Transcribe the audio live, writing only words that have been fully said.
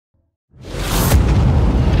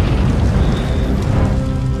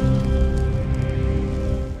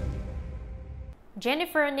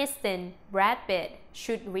Jennifer Aniston, Brad Pitt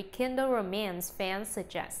should rekindle romance, fans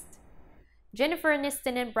suggest. Jennifer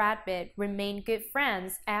Aniston and Brad Pitt remain good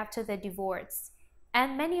friends after their divorce,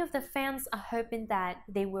 and many of the fans are hoping that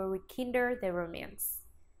they will rekindle their romance.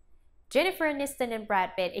 Jennifer Aniston and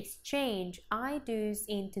Brad Pitt exchanged I do's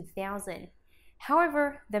in 2000.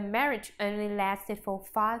 However, the marriage only lasted for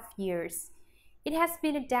 5 years. It has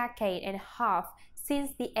been a decade and a half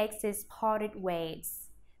since the exes parted ways.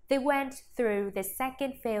 They went through their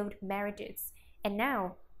second failed marriages, and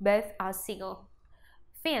now both are single.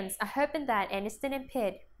 Fans are hoping that Aniston and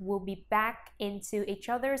Pitt will be back into each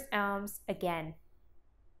other's arms again.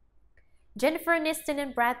 Jennifer Aniston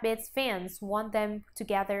and Brad Pitt's fans want them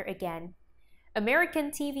together again.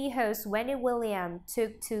 American TV host Wendy Williams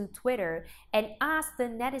took to Twitter and asked the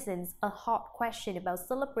netizens a hot question about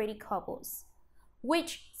celebrity couples.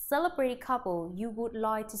 Which celebrity couple you would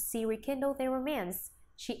like to see rekindle their romance?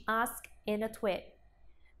 She asked in a tweet.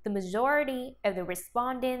 The majority of the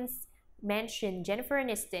respondents mentioned Jennifer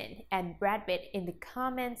Aniston and Brad Pitt in the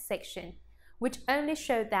comment section, which only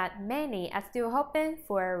showed that many are still hoping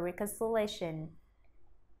for a reconciliation.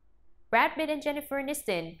 Brad Pitt and Jennifer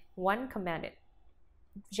Aniston, one commented,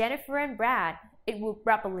 Jennifer and Brad, it will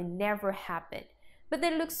probably never happen, but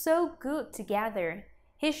they look so good together.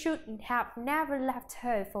 He should have never left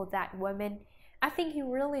her for that woman. I think he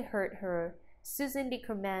really hurt her, Susan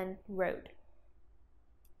Dickerman wrote.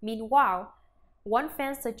 Meanwhile, one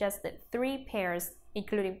fan suggested 3 pairs,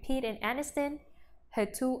 including Pitt and Aniston. Her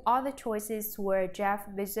 2 other choices were Jeff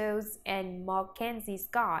Bezos and Mackenzie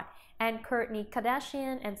Scott, and Kourtney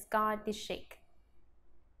Kardashian and Scott Disick.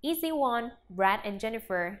 Easy one, Brad and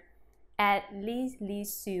Jennifer, at Lee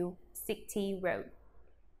Sue 60 wrote.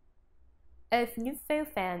 A few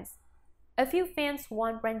fans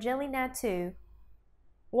want Brangelina too.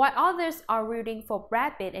 While others are rooting for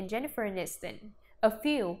Brad Pitt and Jennifer Aniston, a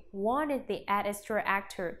few wanted the Ad Astra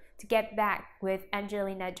actor to get back with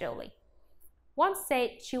Angelina Jolie. One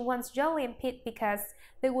said she wants Jolie and Pitt because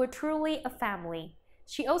they were truly a family.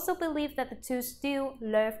 She also believed that the two still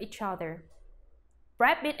love each other.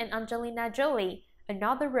 Brad Pitt and Angelina Jolie,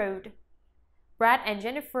 another wrote. Brad and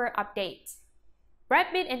Jennifer updates. Brad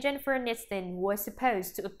Pitt and Jennifer Aniston were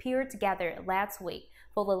supposed to appear together last week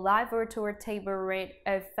for the live virtual table read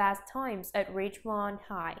of Fast Times at Ridgemont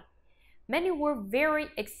High. Many were very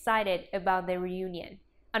excited about their reunion.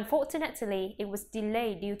 Unfortunately, it was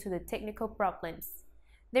delayed due to the technical problems.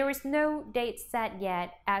 There is no date set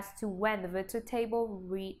yet as to when the virtual table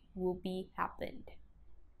read will be happened.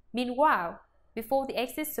 Meanwhile, before the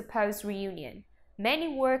ex's supposed reunion,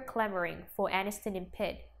 many were clamoring for Aniston and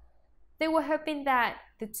Pitt. They were hoping that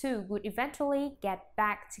the two would eventually get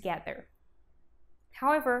back together.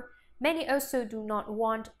 However, many also do not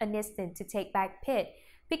want Aniston to take back Pitt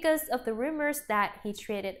because of the rumors that he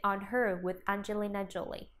cheated on her with Angelina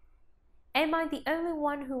Jolie. Am I the only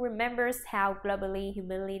one who remembers how globally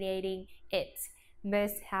humiliating it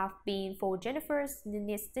must have been for Jennifer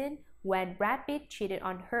Aniston when Brad Pitt cheated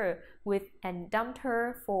on her with and dumped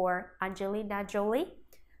her for Angelina Jolie?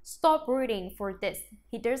 Stop rooting for this.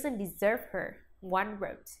 He doesn't deserve her, one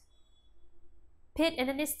wrote. Pitt and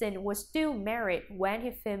Aniston were still married when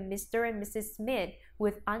he filmed Mr. and Mrs. Smith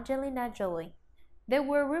with Angelina Jolie. There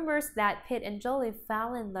were rumors that Pitt and Jolie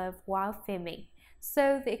fell in love while filming,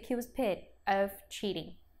 so they accused Pitt of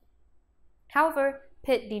cheating. However,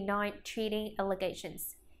 Pitt denied cheating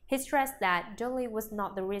allegations. He stressed that Jolie was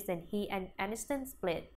not the reason he and Aniston split.